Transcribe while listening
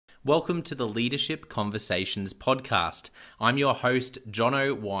Welcome to the Leadership Conversations podcast. I'm your host,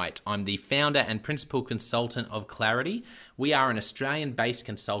 Jono White. I'm the founder and principal consultant of Clarity. We are an Australian-based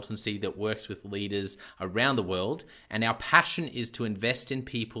consultancy that works with leaders around the world, and our passion is to invest in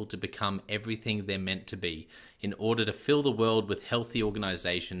people to become everything they're meant to be in order to fill the world with healthy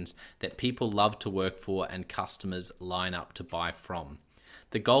organizations that people love to work for and customers line up to buy from.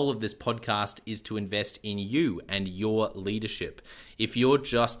 The goal of this podcast is to invest in you and your leadership. If you're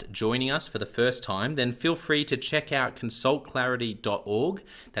just joining us for the first time, then feel free to check out consultclarity.org.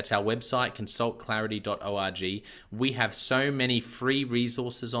 That's our website, consultclarity.org. We have so many free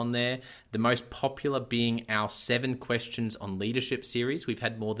resources on there, the most popular being our 7 Questions on Leadership series. We've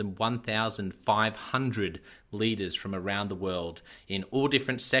had more than 1,500 leaders from around the world in all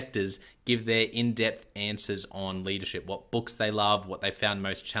different sectors give their in-depth answers on leadership, what books they love, what they found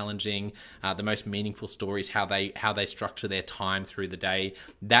most challenging, the most meaningful stories, how they structure their time through the day.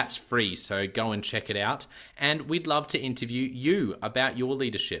 That's free, so go and check it out. And we'd love to interview you about your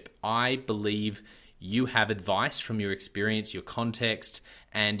leadership. I believe you have advice from your experience, your context,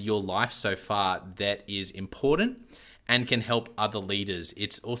 and your life so far that is important and can help other leaders.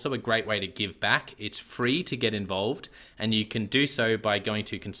 It's also a great way to give back. It's free to get involved, and you can do so by going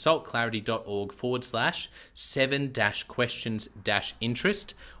to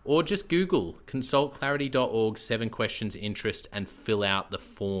consultclarity.org/7-questions-interest, or just Google consultclarity.org 7 questions interest and fill out the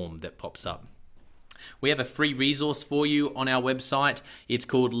form that pops up. We have a free resource for you on our website. It's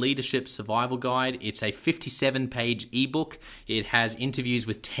called Leadership Survival Guide. It's a 57-page ebook. It has interviews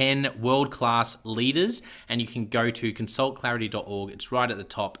with 10 world-class leaders, and you can go to consultclarity.org. It's right at the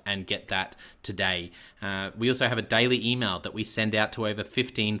top, and get that today. We also have a daily email that we send out to over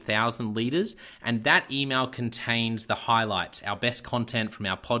 15,000 leaders, and that email contains the highlights, our best content from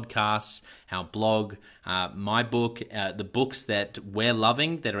our podcasts, our blog, my book, the books that we're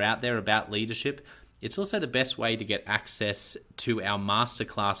loving that are out there about leadership. It's also the best way to get access to our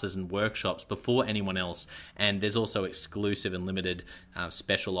masterclasses and workshops before anyone else. And there's also exclusive and limited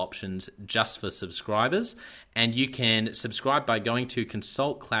special options just for subscribers. And you can subscribe by going to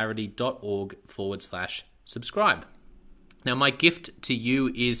consultclarity.org/subscribe. Now, my gift to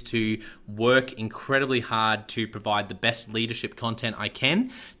you is to work incredibly hard to provide the best leadership content I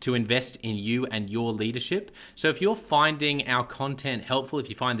can to invest in you and your leadership. So if you're finding our content helpful, if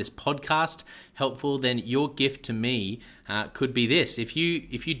you find this podcast helpful, then your gift to me could be this. If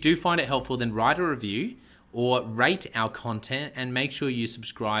you do find it helpful, then write a review or rate our content and make sure you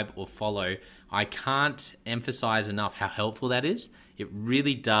subscribe or follow. I can't emphasize enough how helpful that is. It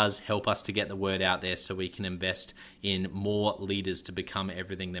really does help us to get the word out there so we can invest in more leaders to become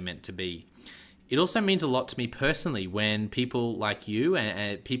everything they're meant to be. It also means a lot to me personally when people like you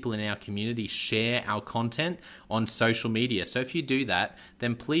and people in our community share our content on social media. So if you do that,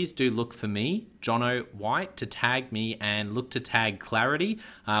 then please do look for me, Jono White, to tag me, and look to tag Clarity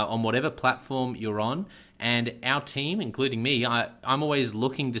on whatever platform you're on. And our team, including me, I'm always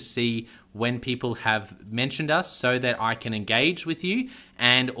looking to see when people have mentioned us so that I can engage with you.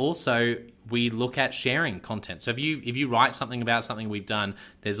 And also, we look at sharing content. So if you write something about something we've done,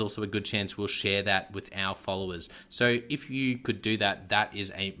 there's also a good chance we'll share that with our followers. So if you could do that, that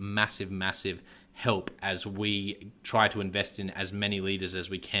is a massive, massive help as we try to invest in as many leaders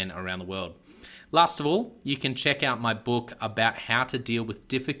as we can around the world. Last of all, you can check out my book about how to deal with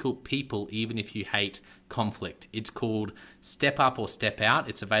difficult people even if you hate conflict. It's called Step Up or Step Out.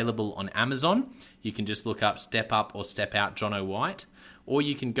 It's available on Amazon. You can just look up Step Up or Step Out Jono White, or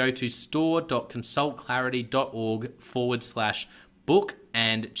you can go to store.consultclarity.org/book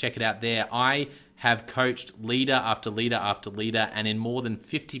and check it out there. I have coached leader after leader after leader, and in more than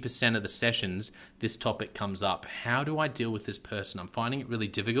 50% of the sessions, this topic comes up. How do I deal with this person? I'm finding it really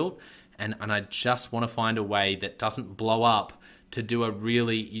difficult, and I just want to find a way that doesn't blow up to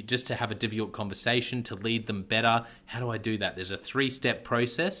just to have a difficult conversation, to lead them better. How do I do that? There's a 3-step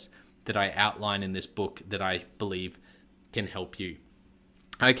process that I outline in this book that I believe can help you.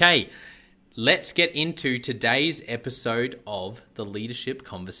 Okay, let's get into today's episode of the Leadership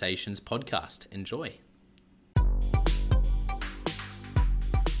Conversations podcast. Enjoy.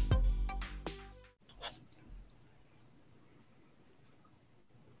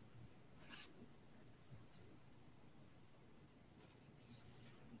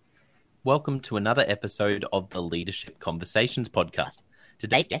 Welcome to another episode of the Leadership Conversations podcast.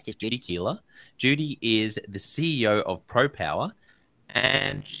 Today's guest is Judy Kehler. Judy is the CEO of ProPower,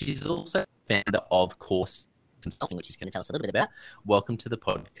 and she's also founder of Course Consulting, which she's going to tell us a little bit about. Welcome to the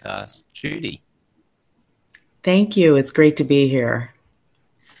podcast, Judy. Thank you. It's great to be here.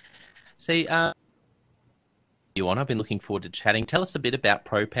 So you on. I've been looking forward to chatting. Tell us a bit about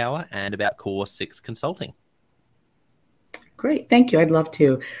ProPower and about Core 6 Consulting. Great, thank you. I'd love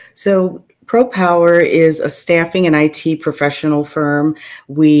to. So ProPower is a staffing and IT professional firm.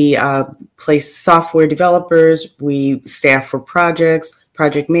 We place software developers, we staff for projects,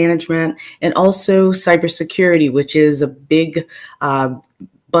 project management, and also cybersecurity, which is a big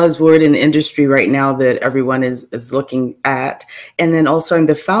buzzword in the industry right now that everyone is looking at. And then also I'm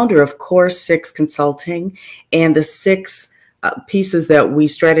the founder of Core 6 Consulting, and the six pieces that we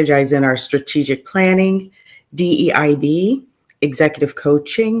strategize in are strategic planning, DEIB, executive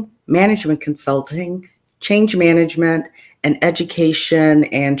coaching, management consulting, change management, and education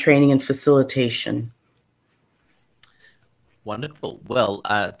and training and facilitation. Wonderful. Well,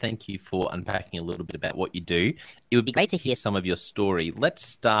 thank you for unpacking a little bit about what you do. It would be great to hear some of your story. Let's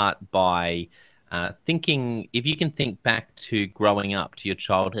start by thinking, if you can think back to growing up, to your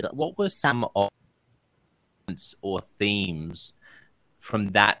childhood, what were some or themes from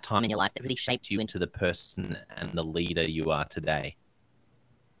that time in your life that really shaped you into the person and the leader you are today?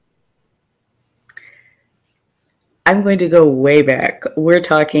 I'm going to go way back. We're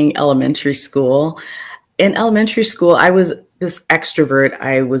talking elementary school. In elementary school, I was this extrovert.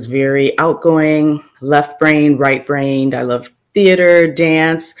 I was very outgoing, left brain, right brained. I loved theater,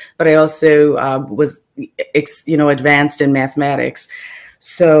 dance, but I also was, advanced in mathematics.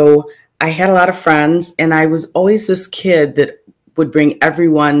 So I had a lot of friends, and I was always this kid that would bring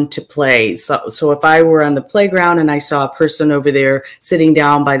everyone to play. So if I were on the playground and I saw a person over there sitting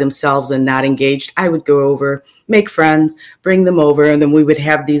down by themselves and not engaged, I would go over, make friends, bring them over, and then we would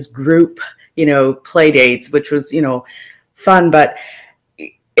have these group, play dates, which was, fun. But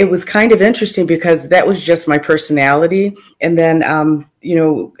it was kind of interesting because that was just my personality. And then,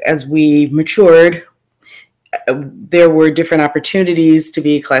 as we matured, there were different opportunities to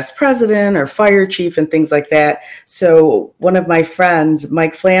be class president or fire chief and things like that. So one of my friends,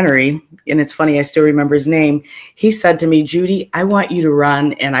 Mike Flannery, and it's funny, I still remember his name, he said to me, "Judy, I want you to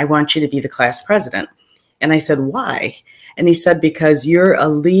run and I want you to be the class president." And I said, "Why?" And he said, "Because you're a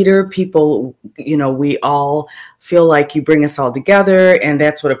leader. People, we all feel like you bring us all together, and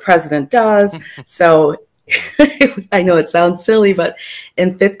that's what a president does." So I know it sounds silly, but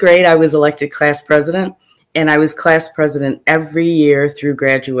in 5th grade, I was elected class president. And I was class president every year through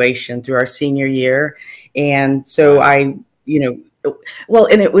graduation, through our senior year. And so and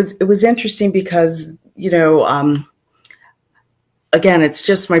it was interesting because, again, it's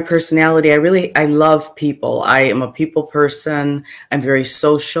just my personality. I love people. I am a people person. I'm very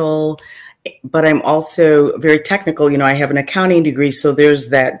social, but I'm also very technical. I have an accounting degree, so there's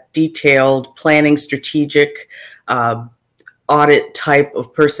that detailed planning, strategic, audit type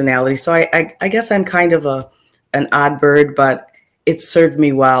of personality. So I guess I'm kind of an odd bird, but it served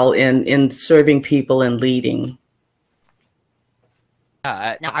me well in serving people and leading.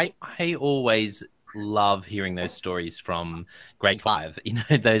 I always love hearing those stories from grade 5,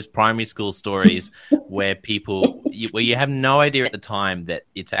 those primary school stories where you have no idea at the time that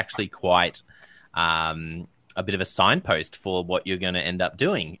it's actually quite a bit of a signpost for what you're going to end up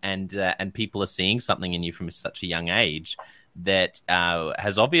doing. And people are seeing something in you from such a young age that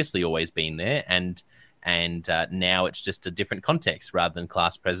has obviously always been there, and now it's just a different context. Rather than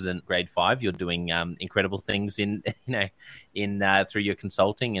class president grade 5, you're doing incredible things in through your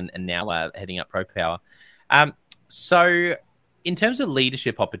consulting and now heading up ProPower. So in terms of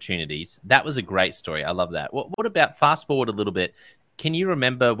leadership opportunities, that was a great story. I love that. What about fast forward a little bit? Can you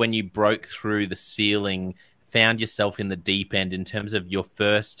remember when you broke through the ceiling, found yourself in the deep end in terms of your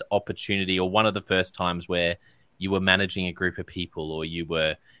first opportunity, or one of the first times where you were managing a group of people, or you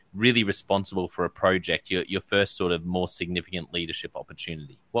were really responsible for a project, your first sort of more significant leadership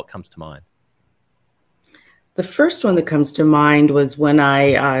opportunity? What comes to mind? The first one that comes to mind was when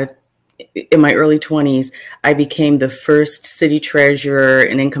I, in my early 20s, I became the first city treasurer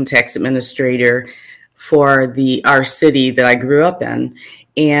and income tax administrator for our city that I grew up in.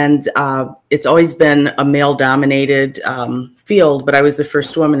 And it's always been a male-dominated field, but I was the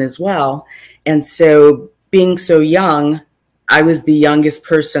first woman as well. And so being so young, I was the youngest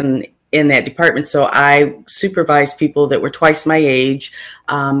person in that department. So I supervised people that were twice my age.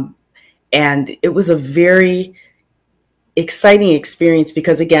 And it was a very exciting experience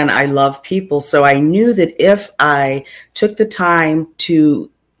because, again, I love people. So I knew that if I took the time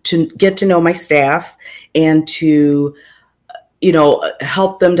to get to know my staff and to,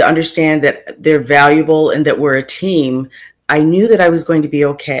 help them to understand that they're valuable and that we're a team, I knew that I was going to be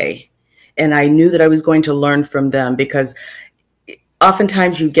okay. And I knew that I was going to learn from them, because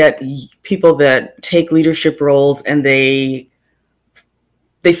oftentimes you get people that take leadership roles and they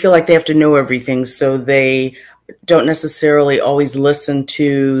feel like they have to know everything. So they don't necessarily always listen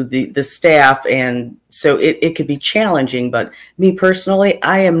to the staff. And so it could be challenging. But me personally,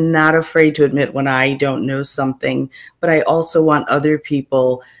 I am not afraid to admit when I don't know something, but I also want other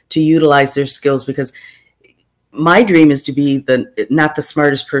people to utilize their skills, because my dream is to be not the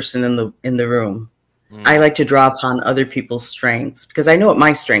smartest person in the room. I like to draw upon other people's strengths, because I know what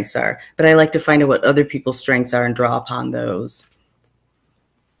my strengths are, but I like to find out what other people's strengths are and draw upon those.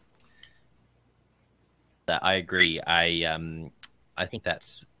 I agree. I think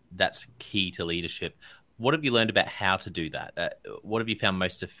that's key to leadership. What have you learned about how to do that? What have you found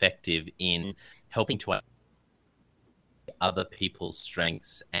most effective in helping to other people's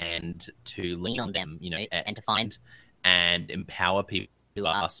strengths and to lean on them, and to find and empower people who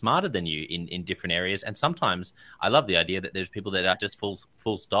are smarter than you in different areas? And sometimes I love the idea that there's people that are just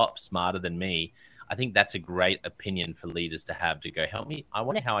full stop smarter than me. I think that's a great opinion for leaders to have, to go, help me. I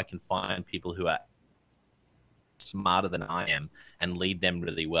wonder how I can find people who are smarter than I am and lead them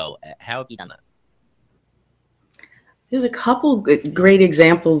really well. How have you done that? There's a couple great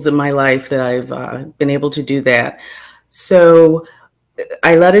examples in my life that I've been able to do that. So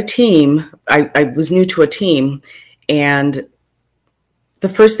I led a team. I was new to a team, and the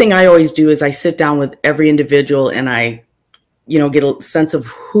first thing I always do is I sit down with every individual and I, get a sense of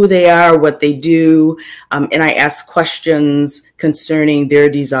who they are, what they do, and I ask questions concerning their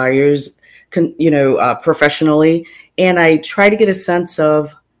desires, professionally, and I try to get a sense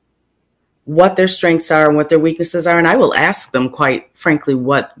of what their strengths are and what their weaknesses are, and I will ask them, quite frankly,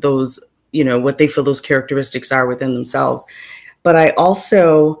 what those, what they feel those characteristics are within themselves. But I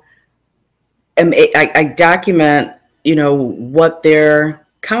also I document, what their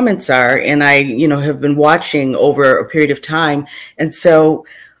comments are, and I, have been watching over a period of time. And so,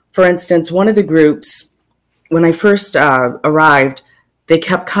 for instance, one of the groups, when I first arrived, they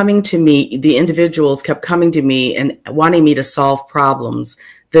kept coming to me, the individuals kept coming to me and wanting me to solve problems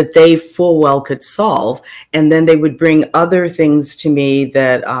that they full well could solve. And then they would bring other things to me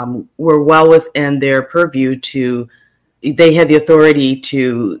that were well within their purview they had the authority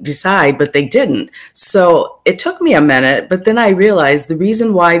to decide, but they didn't. So it took me a minute, but then I realized the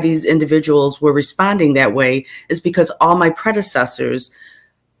reason why these individuals were responding that way is because all my predecessors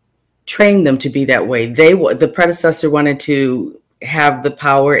trained them to be that way. The predecessor wanted to have the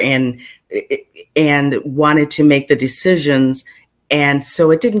power and wanted to make the decisions. And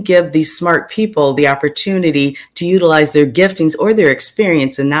so it didn't give these smart people the opportunity to utilize their giftings or their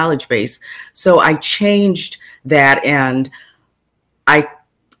experience and knowledge base. So I changed that, and I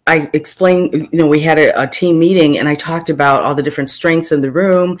explained, we had a team meeting, and I talked about all the different strengths in the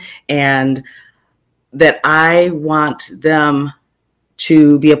room, and that I want them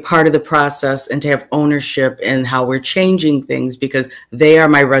to be a part of the process and to have ownership in how we're changing things, because they are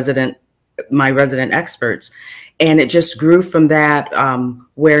my resident experts. And it just grew from that,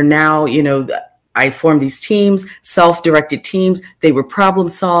 where now, I formed these teams, self-directed teams. They were problem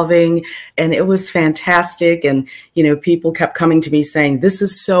solving, and it was fantastic. And, people kept coming to me saying, this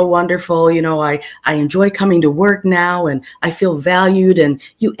is so wonderful. I enjoy coming to work now, and I feel valued, and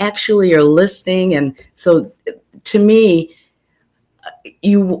you actually are listening. And so to me,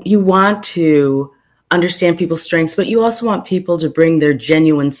 you want to understand people's strengths, but you also want people to bring their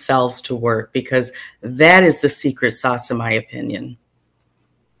genuine selves to work, because that is the secret sauce, in my opinion.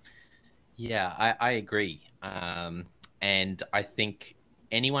 Yeah, I agree. And I think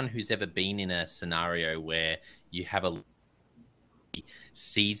anyone who's ever been in a scenario where you have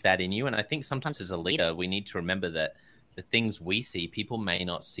sees that in you. And I think sometimes as a leader, we need to remember that the things we see, people may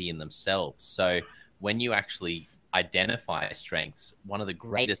not see in themselves. So when you actually identify strengths, one of the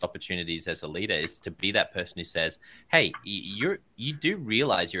greatest opportunities as a leader is to be that person who says, hey, you do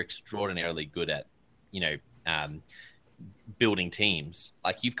realize you're extraordinarily good at, building teams.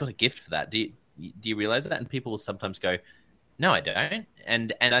 Like, you've got a gift for that. Do you realize that? And people will sometimes go, no, I don't.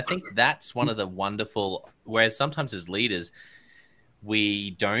 And I think that's one of the wonderful, whereas sometimes as leaders,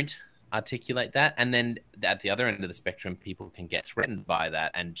 we don't articulate that. And then at the other end of the spectrum, people can get threatened by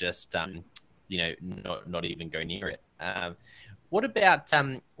that and just, not even go near it. What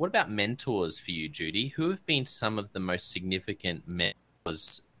about mentors for you, Judy? Who have been some of the most significant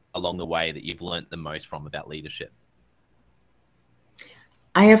mentors along the way that you've learned the most from about leadership?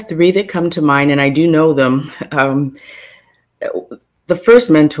 I have three that come to mind, and I do know them. The first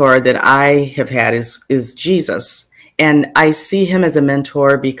mentor that I have had is Jesus. And I see him as a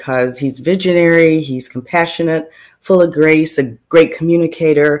mentor because he's visionary, he's compassionate, full of grace, a great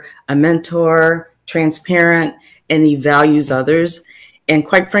communicator, a mentor, transparent, and he values others. And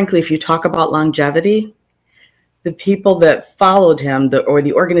quite frankly, if you talk about longevity, the people that followed him, or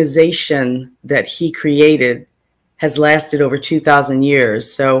the organization that he created, has lasted over 2,000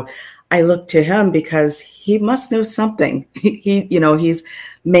 years. So I look to him because he must know something. He's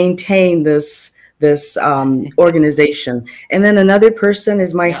maintained this organization. And then another person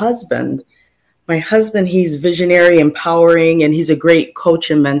is my husband. My husband, he's visionary, empowering, and he's a great coach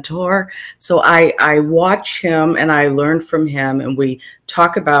and mentor. So I watch him and I learn from him, and we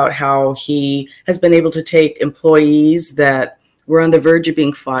talk about how he has been able to take employees that were on the verge of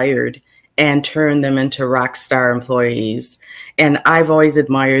being fired and turn them into rock star employees. And I've always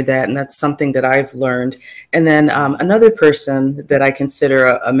admired that, and that's something that I've learned. And then another person that I consider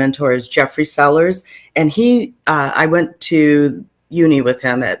a mentor is Jeffrey Sellers. And I went to uni with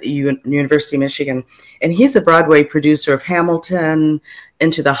him at the University of Michigan, and he's the Broadway producer of Hamilton,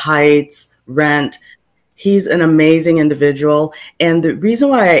 Into the Heights, Rent. He's an amazing individual. And the reason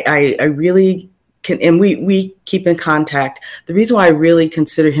why I really can, and we keep in contact, the reason why I really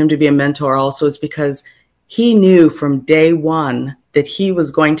consider him to be a mentor also is because he knew from day one that he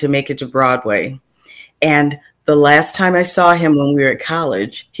was going to make it to Broadway. And the last time I saw him when we were at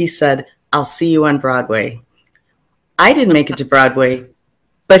college, he said, "I'll see you on Broadway." I didn't make it to Broadway,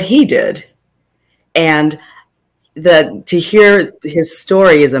 but he did. And to hear his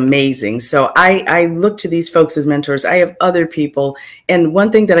story is amazing. So I look to these folks as mentors. I have other people. And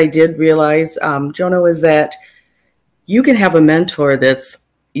one thing that I did realize, Jonah, is that you can have a mentor that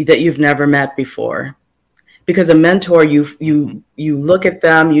you've never met before. Because a mentor, you look at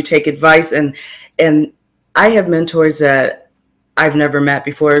them, you take advice, and I have mentors that I've never met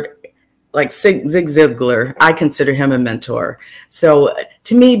before. Like Zig Ziglar, I consider him a mentor. So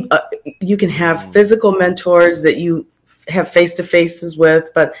to me, you can have physical mentors that you have face-to-faces with,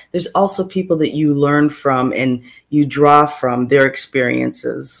 but there's also people that you learn from and you draw from their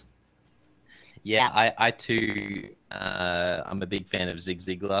experiences. Yeah, I too, I'm a big fan of Zig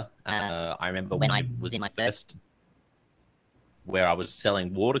Ziglar. I remember when I was in my first, where I was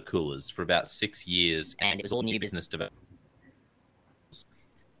selling water coolers for about 6 years, and it was all new business development.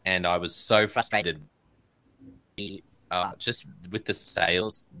 And I was so frustrated just with the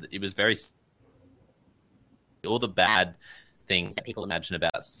sales. It was all the bad things that people imagine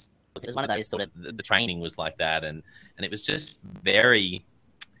about. It was one of those sort of, the training was like that. And it was just very,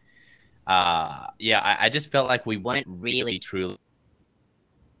 I just felt like we weren't really truly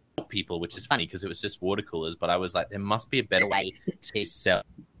people, which is funny because it was just water coolers. But I was like, there must be a better way to sell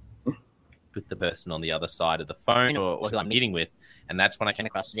with the person on the other side of the phone or who I'm meeting with. And that's when I came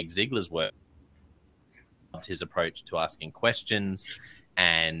across Zig Ziglar's work, his approach to asking questions.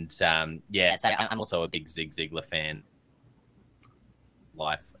 And so I'm also a big Zig Ziglar fan.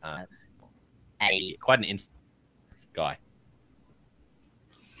 Quite an instant guy.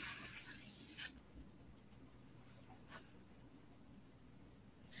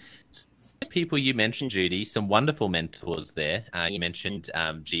 People you mentioned, Judy, some wonderful mentors there. You mentioned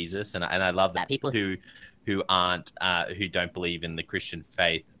Jesus, and I love that people who don't believe in the Christian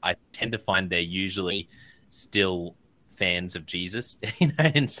faith, I tend to find they're usually still fans of Jesus,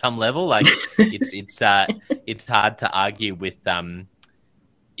 in some level. Like it's hard to argue with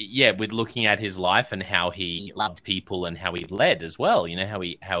with looking at his life and how he loved people and how he led as well. How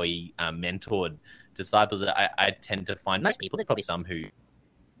he mentored disciples. I tend to find most people, there's probably some who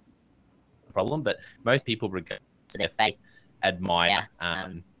problem, but most people, regardless of their faith, admire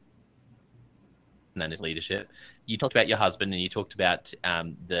and his leadership. You talked about your husband, and you talked about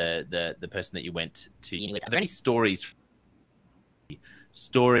the person that you went to uni with. Are there any stories? Do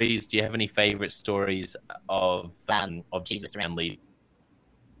you have any favorite stories of Jesus around leading?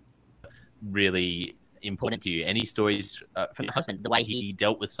 Really important to you? Any stories from your husband, the way he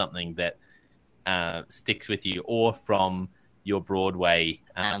dealt with something that sticks with you, or from your Broadway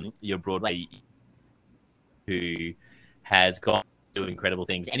who has gone to do incredible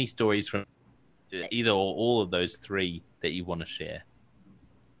things? Any stories from either or all of those three that you want to share?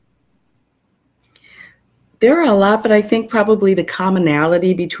 There are a lot, but I think probably the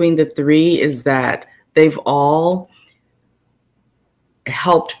commonality between the three is that they've all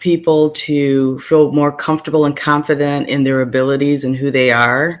helped people to feel more comfortable and confident in their abilities and who they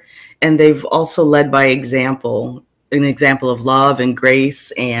are. And they've also led by example, an example of love and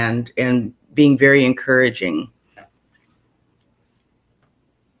grace and being very encouraging.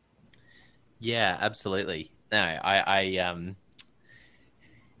 Yeah, absolutely. No, I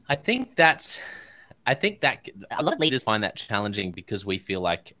think that a lot of leaders find that challenging because we feel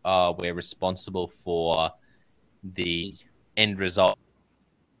like we're responsible for the end result,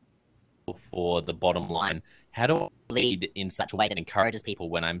 for the bottom line. How do I lead in such a way that encourages people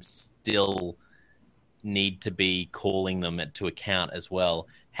when I'm still need to be calling them to account as well?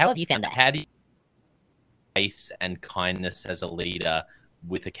 How have you found that? How do you grace and kindness as a leader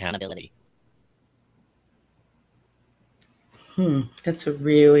with accountability? That's a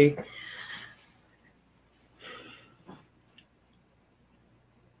really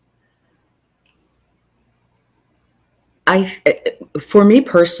for me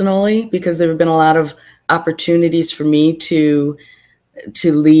personally, because there have been a lot of opportunities for me to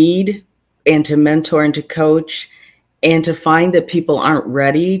lead and to mentor and to coach, and to find that people aren't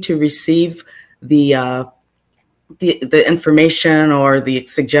ready to receive the information or the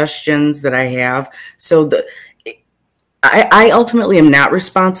suggestions that I have. So I ultimately am not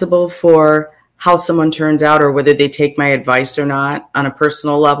responsible for how someone turns out or whether they take my advice or not on a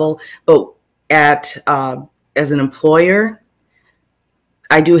personal level. But as an employer,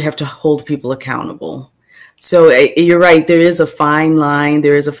 I do have to hold people accountable. So you're right, there is a fine line,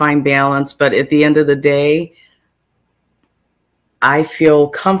 there is a fine balance, but at the end of the day, I feel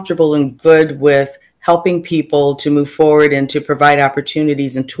comfortable and good with helping people to move forward and to provide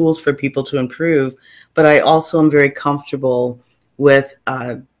opportunities and tools for people to improve. But I also am very comfortable with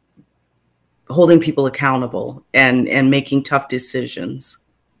holding people accountable and making tough decisions.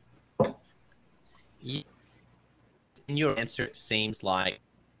 In your answer, it seems like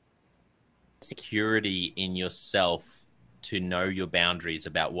security in yourself to know your boundaries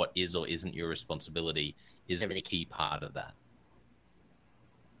about what is or isn't your responsibility is a really key part of that.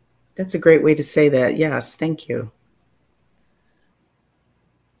 That's a great way to say that. Yes, thank you.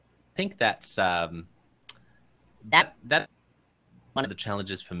 I think that's that one of the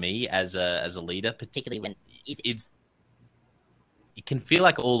challenges for me as a leader, particularly when it can feel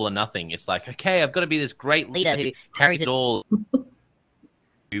like all or nothing. It's like, okay, I've got to be this great leader who carries it all,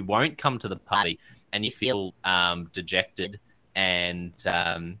 who won't come to the party, and you feel dejected. And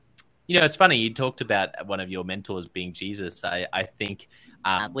it's funny, you talked about one of your mentors being Jesus. I think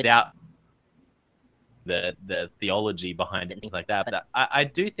without the theology behind it and things like that, but I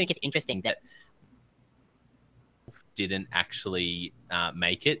do think it's interesting that didn't actually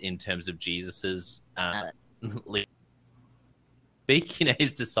make it in terms of Jesus's speak,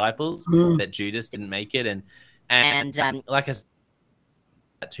 his disciples, that Judas didn't make it, and like I said,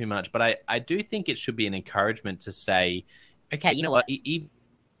 too much, but I do think it should be an encouragement to say, okay, you know what,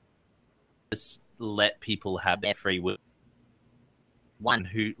 just let people have their free will. One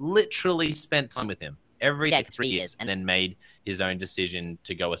who literally spent time with him every day for 3 years and then made his own decision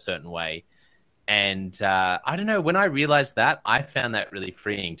to go a certain way. And I don't know, when I realized that, I found that really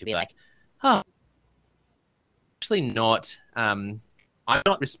freeing to be like, actually not, I'm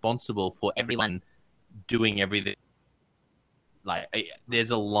not responsible for everyone doing everything. Like,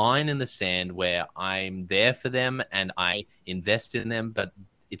 there's a line in the sand where I'm there for them and I invest in them, but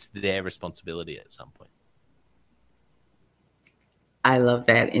it's their responsibility at some point. I love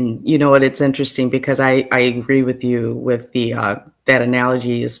that. And you know what, it's interesting because I agree with you with the that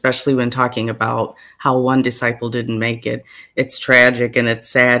analogy, especially when talking about how one disciple didn't make it. It's tragic and it's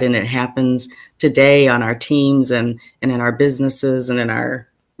sad, and it happens today on our teams and in our businesses and in our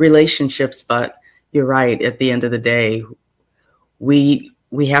relationships. But you're right, at the end of the day, we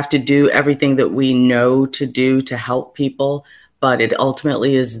have to do everything that we know to do to help people, but it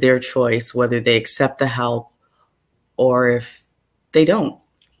ultimately is their choice whether they accept the help or if they don't.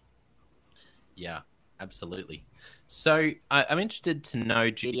 Yeah, absolutely. So I'm interested to know,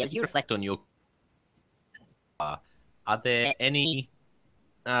 Judy, as you reflect on your, are there any,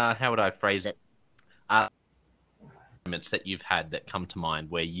 how would I phrase it, moments that you've had that come to mind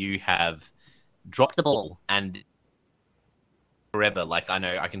where you have dropped the ball and forever? Like, I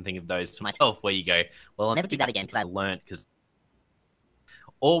know I can think of those to myself where you go, well, I'll never do that again because I learned,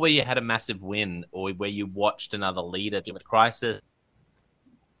 or where you had a massive win, or where you watched another leader deal with crisis.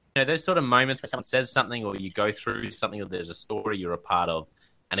 Those sort of moments where someone says something or you go through something or there's a story you're a part of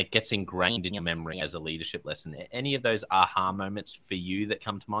and it gets ingrained in your memory as a leadership lesson. Any of those aha moments for you that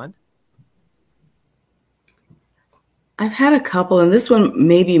come to mind? I've had a couple, and this one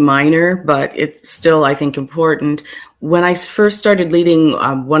may be minor, but it's still, I think, important. When I first started leading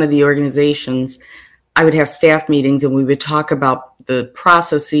one of the organizations, I would have staff meetings and we would talk about the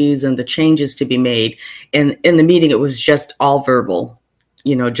processes and the changes to be made. And in the meeting, it was just all verbal,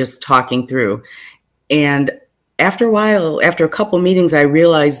 just talking through. And after a while, after a couple meetings, I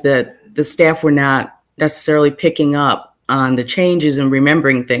realized that the staff were not necessarily picking up on the changes and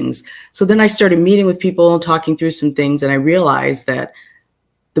remembering things. So then I started meeting with people and talking through some things, and I realized that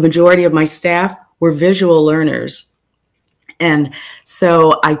the majority of my staff were visual learners. And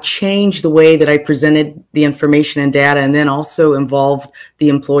so I changed the way that I presented the information and data, and then also involved the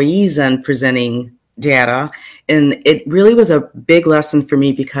employees in presenting data. And it really was a big lesson for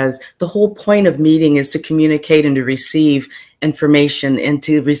me because the whole point of meeting is to communicate and to receive information and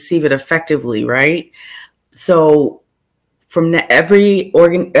to receive it effectively, right? So from every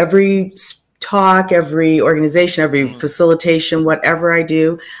talk, every organization, every facilitation, whatever I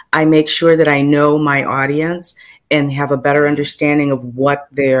do, I make sure that I know my audience and have a better understanding of what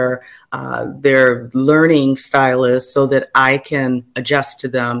their learning style is, so that I can adjust to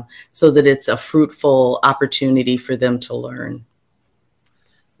them, so that it's a fruitful opportunity for them to learn.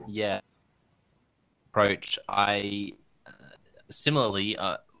 Yeah. Approach. Similarly,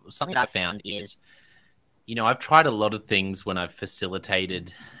 something I found is, I've tried a lot of things when I've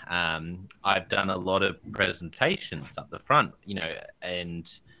facilitated. I've done a lot of presentations up the front,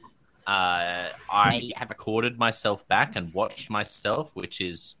 and I have recorded myself back and watched myself, which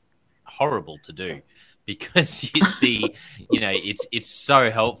is horrible to do because you see, it's so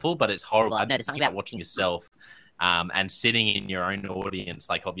helpful, but it's horrible. I know there's something about watching yourself and sitting in your own audience,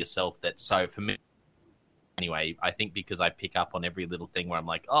 like of yourself, that so for me, anyway, I think because I pick up on every little thing where I'm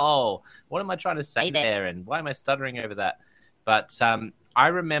like, oh, what am I trying to say there? And why am I stuttering over that? But I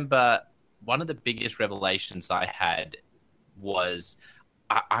remember one of the biggest revelations I had was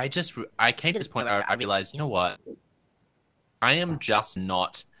I came to this point where I realized, you know what? I am just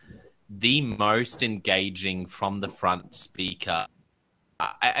not the most engaging from the front speaker.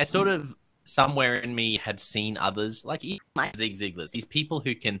 I sort of somewhere in me had seen others like Zig Ziglars, these people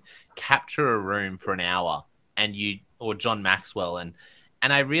who can capture a room for an hour, or John Maxwell, and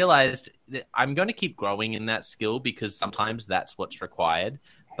I realized that I'm going to keep growing in that skill because sometimes that's what's required.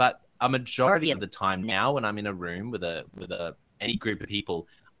 But a majority of the time now, when I'm in a room with any group of people,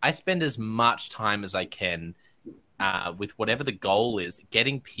 I spend as much time as I can with whatever the goal is,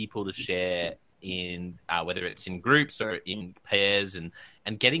 getting people to share in whether it's in groups or in pairs, and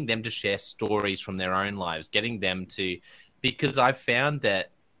getting them to share stories from their own lives, getting them to, because I've found that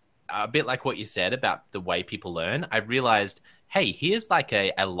a bit like what you said about the way people learn, I realized, hey, here's like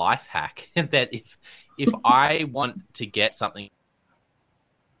a life hack that if I want to get something,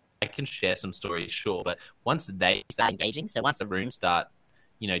 I can share some stories, sure, but once they start engaging, so once the room start,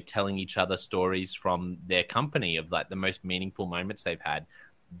 telling each other stories from their company of like the most meaningful moments they've had,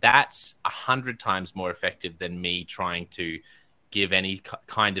 that's 100 times more effective than me trying to give any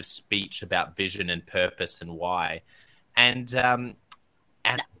kind of speech about vision and purpose and why. And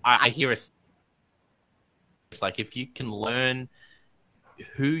I hear it's like, if you can learn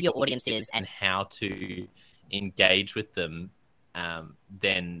who your audience is and how to engage with them,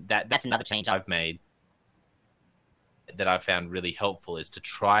 then that's another change I've made that I found really helpful, is to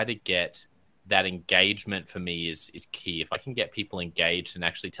try to get that engagement. For me is key. If I can get people engaged and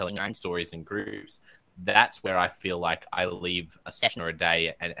actually telling their own stories in groups, that's where I feel like I leave a session or a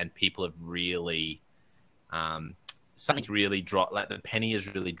day and people have really something's really dropped, like the penny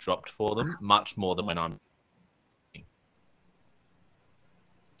has really dropped for them, much more than when I'm.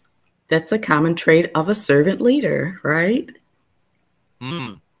 That's a common trait of a servant leader, right?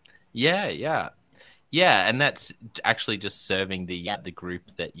 Yeah, and that's actually just serving the group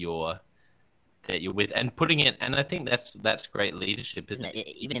that you're with and putting it. And I think that's great leadership, isn't it?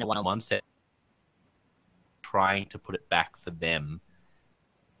 Even in a one-on-one set, trying to put it back for them.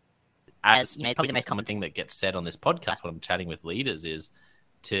 As probably the most common thing that gets said on this podcast when I'm chatting with leaders is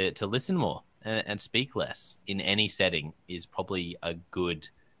to listen more and speak less in any setting is probably a good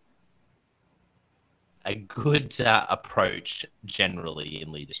approach generally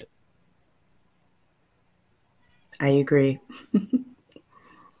in leadership. I agree.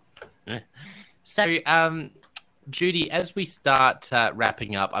 So, Judy, as we start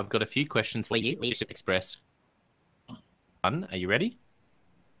wrapping up, I've got a few questions for you. Leadership Express. Are you ready?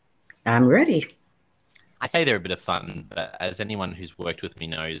 I'm ready. I say they're a bit of fun, but as anyone who's worked with me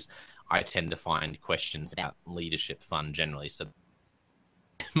knows, I tend to find questions about leadership fun generally. So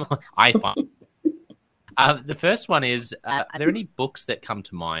I find the first one is, are there any books that come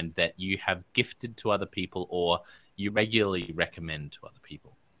to mind that you have gifted to other people or you regularly recommend to other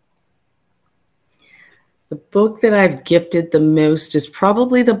people? The book that I've gifted the most is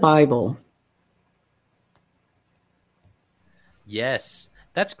probably the Bible. Yes,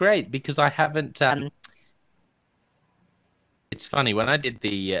 that's great because I haven't. It's funny when I did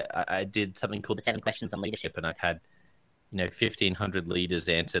I did something called the 7 Questions on Leadership, and I've had 1,500 leaders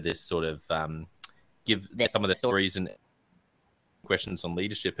answer this sort of give some of the stories and questions on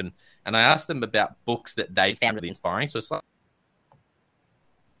leadership, and I asked them about books that they found really inspiring. So it's like,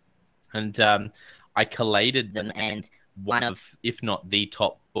 and I collated them, and one of, if not the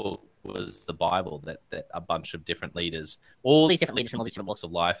top book, was the Bible that a bunch of different leaders, all these different leaders from all these different walks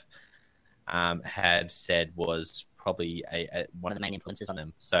of life, had said was probably one of the main influences on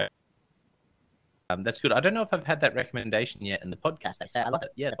them. So that's good. I don't know if I've had that recommendation yet in the podcast, though, so I love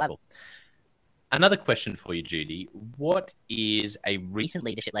it. Yeah, the Bible. Another question for you, Judy. What is a recent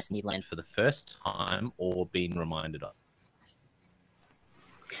leadership lesson you've learned for the first time or been reminded of?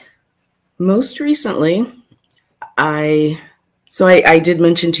 Most recently, I did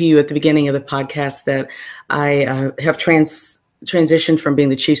mention to you at the beginning of the podcast that I have transitioned from being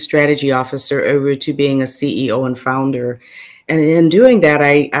the chief strategy officer over to being a CEO and founder. And in doing that,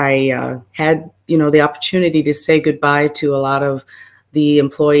 I had, the opportunity to say goodbye to a lot of the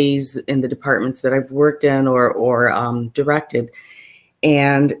employees in the departments that I've worked in or directed.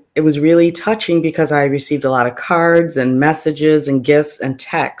 And it was really touching because I received a lot of cards and messages and gifts and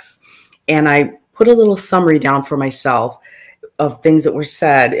texts. And I put a little summary down for myself of things that were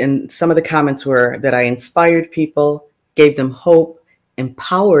said. And some of the comments were that I inspired people, gave them hope,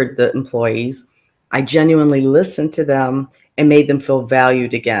 empowered the employees. I genuinely listened to them and made them feel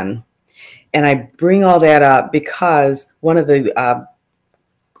valued again. And I bring all that up because one of the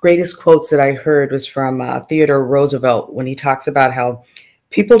greatest quotes that I heard was from Theodore Roosevelt when he talks about how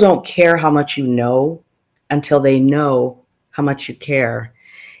people don't care how much you know until they know how much you care.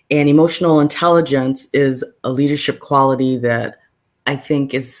 And emotional intelligence is a leadership quality that I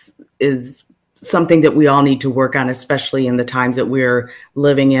think is something that we all need to work on, especially in the times that we're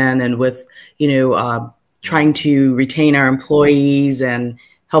living in and with, trying to retain our employees and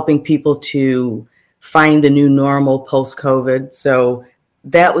helping people to find the new normal post-COVID. So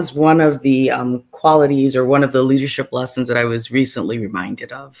that was one of the qualities or one of the leadership lessons that I was recently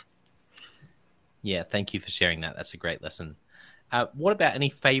reminded of. Yeah, thank you for sharing that. That's a great lesson. What about any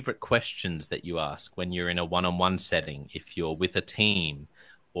favorite questions that you ask when you're in a one-on-one setting, if you're with a team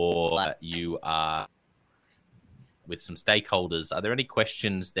or you are with some stakeholders? Are there any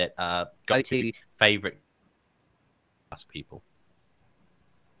questions that go to favorite ask people?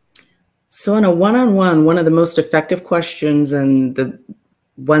 So in a one-on-one, one of the most effective questions and the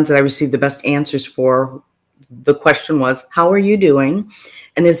ones that I received the best answers for, the question was, how are you doing?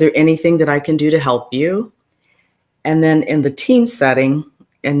 And is there anything that I can do to help you? And then in the team setting,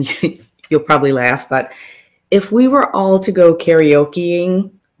 and you'll probably laugh, but if we were all to go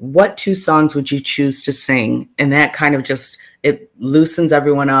karaokeing, what 2 songs would you choose to sing? And that kind of just, it loosens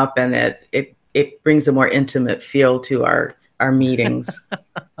everyone up and it brings a more intimate feel to our meetings.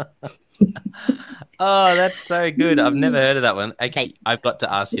 Oh, that's so good. I've never heard of that one. Okay, I've got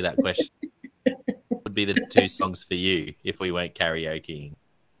to ask you that question. What would be the 2 songs for you if we went karaokeing?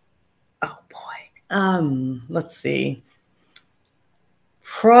 Oh boy. Let's see.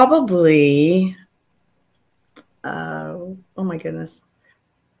 Probably oh my goodness.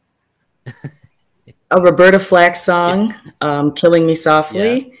 A Roberta Flack song, yes. Killing Me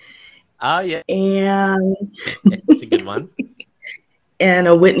Softly. Yeah. Oh yeah. And it's a good one. And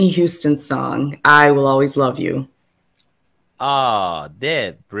a Whitney Houston song, I Will Always Love You. Oh,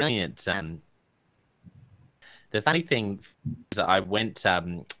 they're brilliant. The funny thing is that I went,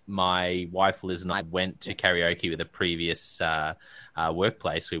 my wife Liz and I went to karaoke with a previous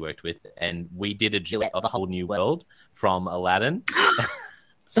workplace we worked with, and we did a duet of A Whole New World from Aladdin.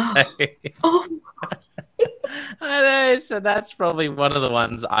 I know, so that's probably one of the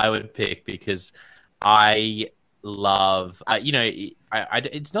ones I would pick because I love,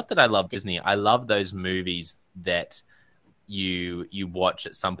 it's not that I love Disney. I love those movies that you watch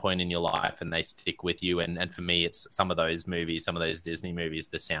at some point in your life and they stick with you. And for me, it's some of those movies, some of those Disney movies,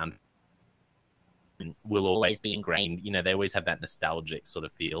 the sound will always be ingrained. They always have that nostalgic sort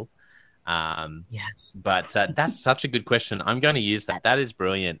of feel. Yes. But that's such a good question. I'm going to use that. That is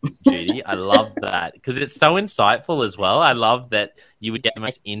brilliant, Judy. I love that because it's so insightful as well. I love that you would get the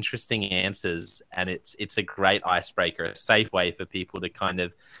most interesting answers, and it's a great icebreaker, a safe way for people to kind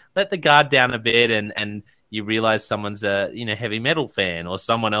of let the guard down a bit, and you realize someone's a heavy metal fan, or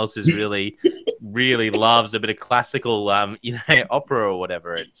someone else is really really loves a bit of classical opera or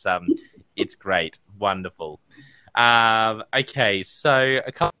whatever. It's great, wonderful. Okay, so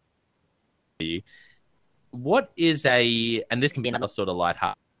a couple. What is and this can be another sort of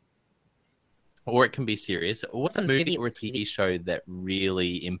lighthearted, or it can be serious. What's a movie or a TV show that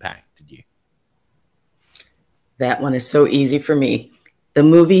really impacted you? That one is so easy for me. The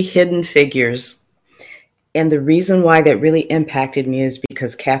movie Hidden Figures. And the reason why that really impacted me is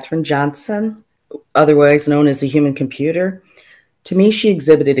because Katherine Johnson, otherwise known as the human computer, to me, she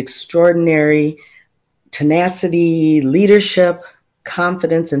exhibited extraordinary tenacity, leadership,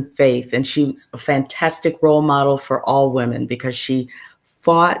 confidence, and faith. And she was a fantastic role model for all women because she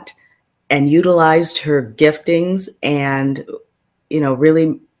fought and utilized her giftings and,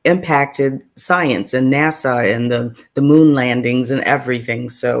 really impacted science and NASA and the moon landings and everything.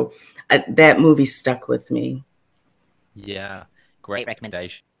 So that movie stuck with me. Yeah, great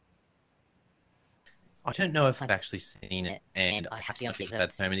recommendation. I don't know if I've actually seen it, and I have to be honest, because I've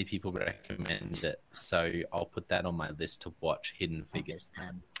had so many people recommend it, so I'll put that on my list to watch, Hidden Figures.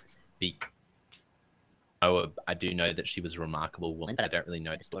 I do know that she was a remarkable woman, but I don't really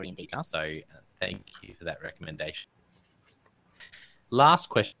know the story in detail, so thank you for that recommendation. Last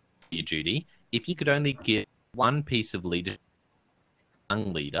question for you, Judy. If you could only give one piece of leadership to a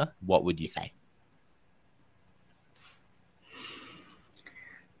young leader, what would you say?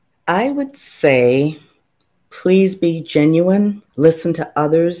 I would say, please be genuine, listen to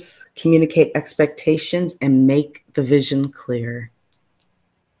others, communicate expectations, and make the vision clear.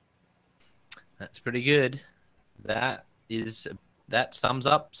 That's pretty good. That sums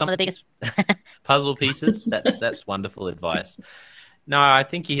up some of the biggest puzzle pieces. That's wonderful advice. No, I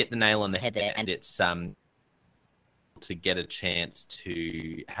think you hit the nail on the head there, and it's to get a chance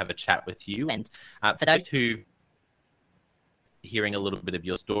to have a chat with you. And for those who hearing a little bit of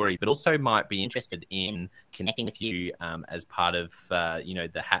your story, but also might be interested in connecting with you as part of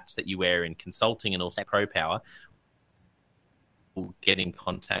the hats that you wear in consulting and also ProPower, we'll get in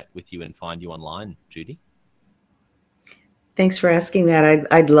contact with you and find you online, Judy. Thanks for asking that.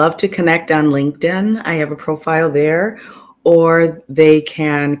 I'd love to connect on LinkedIn. I have a profile there, or they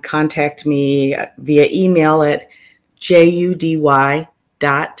can contact me via email at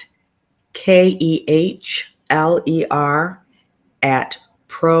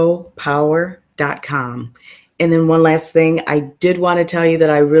judy.kehler@propower.com. And then one last thing, I did want to tell you that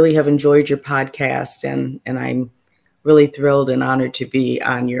I really have enjoyed your podcast, and I'm really thrilled and honored to be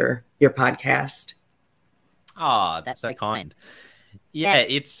on your podcast. Oh, that's so kind. Yeah,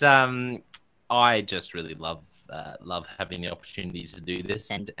 it's I just really love having the opportunity to do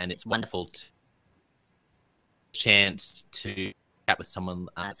this, and it's wonderful chance to chat with someone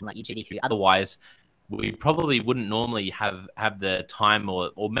like you, Judy, who otherwise we probably wouldn't normally have the time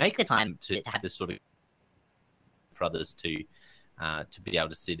or make the time to have this sort of for others to be able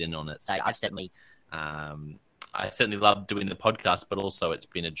to sit in on it. So I certainly love doing the podcast, but also it's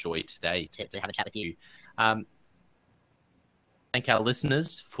been a joy today to have a chat with you. Thank our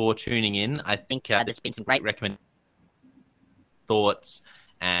listeners for tuning in. I think there's been some great thoughts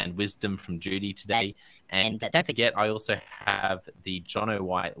and wisdom from Judy today. And don't forget, I also have the John O.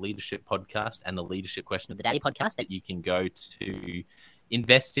 White Leadership Podcast and the Leadership Question of the Day podcast that you can go to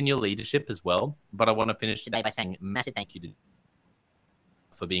invest in your leadership as well. But I want to finish today by saying a massive thank you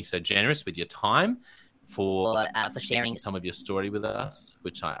for being so generous with your time, for sharing some of your story with us,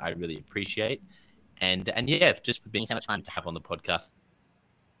 which I really appreciate. And yeah, just for being so much fun to have on the podcast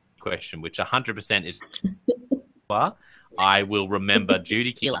question, which 100% is I will remember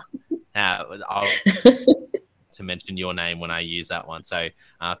Judy Kehler. I'll to mention your name when I use that one. So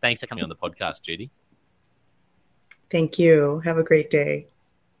thanks for coming on the podcast, Judy. Thank you. Have a great day.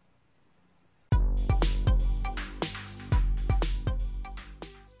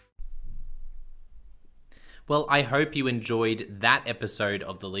 Well, I hope you enjoyed that episode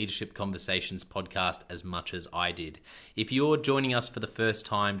of the Leadership Conversations podcast as much as I did. If you're joining us for the first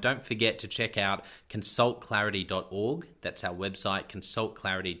time, don't forget to check out consultclarity.org. That's our website,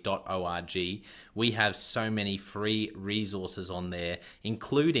 consultclarity.org. We have so many free resources on there,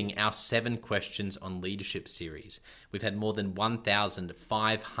 including our 7 Questions on Leadership series. We've had more than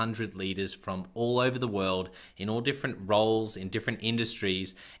 1,500 leaders from all over the world in all different roles, in different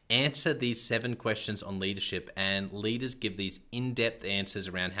industries, answer these 7 questions on leadership, and leaders give these in-depth answers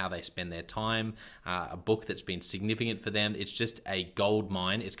around how they spend their time, a book that's been significant for them. It's just a gold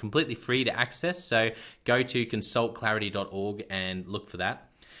mine. It's completely free to access, so go to consultclarity.org and look for that.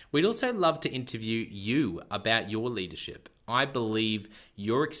 We'd also love to interview you about your leadership. I believe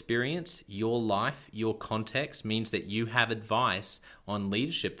your experience, your life, your context means that you have advice on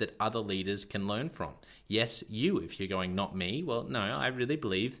leadership that other leaders can learn from. Yes, you, if you're going, not me. Well, no, I really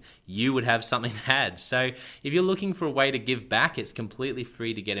believe you would have something to add. So if you're looking for a way to give back, it's completely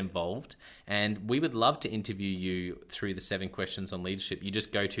free to get involved. And we would love to interview you through the 7 Questions on Leadership. You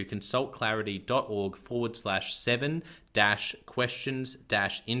just go to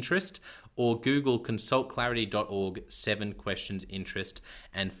consultclarity.org/7-questions-interest, or Google consultclarity.org 7 questions interest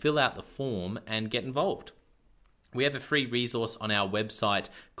and fill out the form and get involved. We have a free resource on our website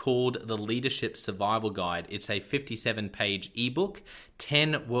called the Leadership Survival Guide. It's a 57-page ebook,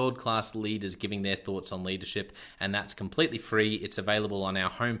 10 world-class leaders giving their thoughts on leadership, and that's completely free. It's available on our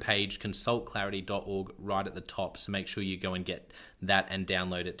homepage, consultclarity.org, right at the top, so make sure you go and get that and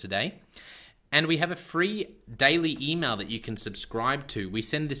download it today. And we have a free daily email that you can subscribe to. We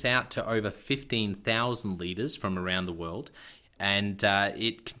send this out to over 15,000 leaders from around the world. And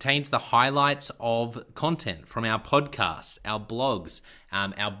it contains the highlights of content from our podcasts, our blogs,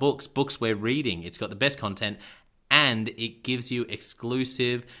 our books we're reading. It's got the best content, and it gives you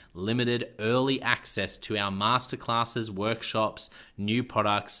exclusive, limited, early access to our masterclasses, workshops, new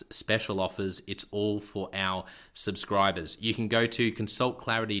products, special offers. It's all for our subscribers. You can go to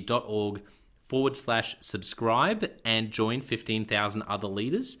consultclarity.org/subscribe and join 15,000 other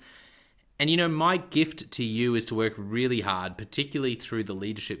leaders. And my gift to you is to work really hard, particularly through the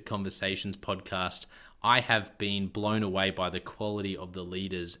Leadership Conversations podcast. I have been blown away by the quality of the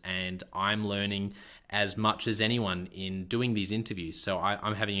leaders, and I'm learning as much as anyone in doing these interviews. So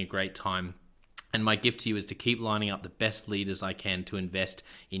I'm having a great time. And my gift to you is to keep lining up the best leaders I can to invest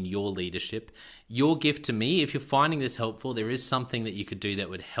in your leadership. Your gift to me, if you're finding this helpful, there is something that you could do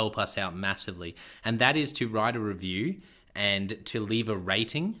that would help us out massively. And that is to write a review and to leave a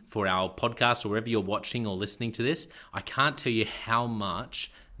rating for our podcast or wherever you're watching or listening to this. I can't tell you how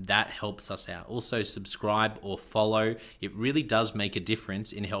much that helps us out. Also, subscribe or follow. It really does make a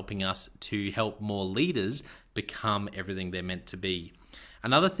difference in helping us to help more leaders become everything they're meant to be.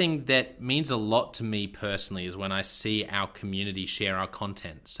 Another thing that means a lot to me personally is when I see our community share our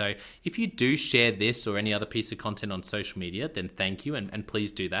content. So if you do share this or any other piece of content on social media, then thank you, and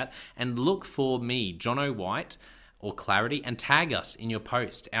please do that. And look for me, Jono White, or Clarity, and tag us in your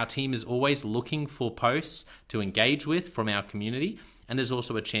post. Our team is always looking for posts to engage with from our community, and there's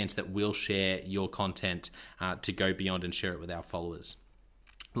also a chance that we'll share your content to go beyond and share it with our followers.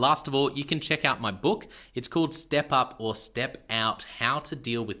 Last of all, you can check out my book. It's called Step Up or Step Out: How to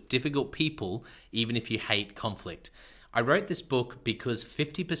Deal with Difficult People Even If You Hate Conflict. I wrote this book because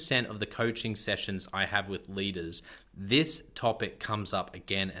 50% of the coaching sessions I have with leaders, this topic comes up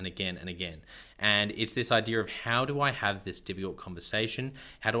again and again and again. And it's this idea of, how do I have this difficult conversation?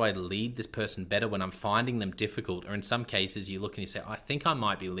 How do I lead this person better when I'm finding them difficult? Or in some cases, you look and you say, I think I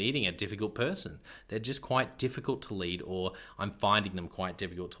might be leading a difficult person. They're just quite difficult to lead, or I'm finding them quite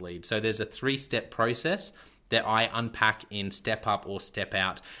difficult to lead. So there's a 3-step process that I unpack in Step Up or Step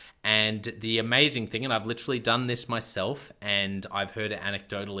Out. And the amazing thing, and I've literally done this myself, and I've heard it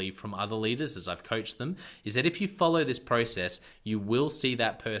anecdotally from other leaders as I've coached them, is that if you follow this process, you will see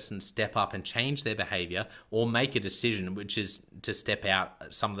that person step up and change their behavior or make a decision, which is to step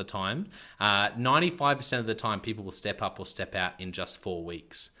out some of the time. 95% of the time, people will step up or step out in just 4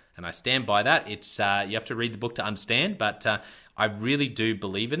 weeks. And I stand by that. It's you have to read the book to understand, but I really do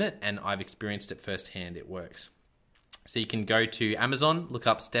believe in it, and I've experienced it firsthand. It works. So you can go to Amazon, look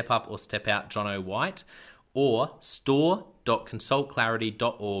up Step Up or Step Out Jono White, or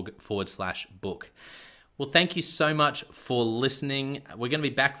store.consultclarity.org/book. Well, thank you so much for listening. We're going to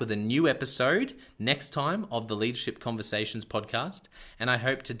be back with a new episode next time of the Leadership Conversations podcast. And I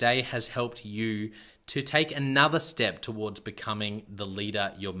hope today has helped you to take another step towards becoming the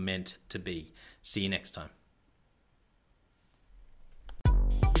leader you're meant to be. See you next time.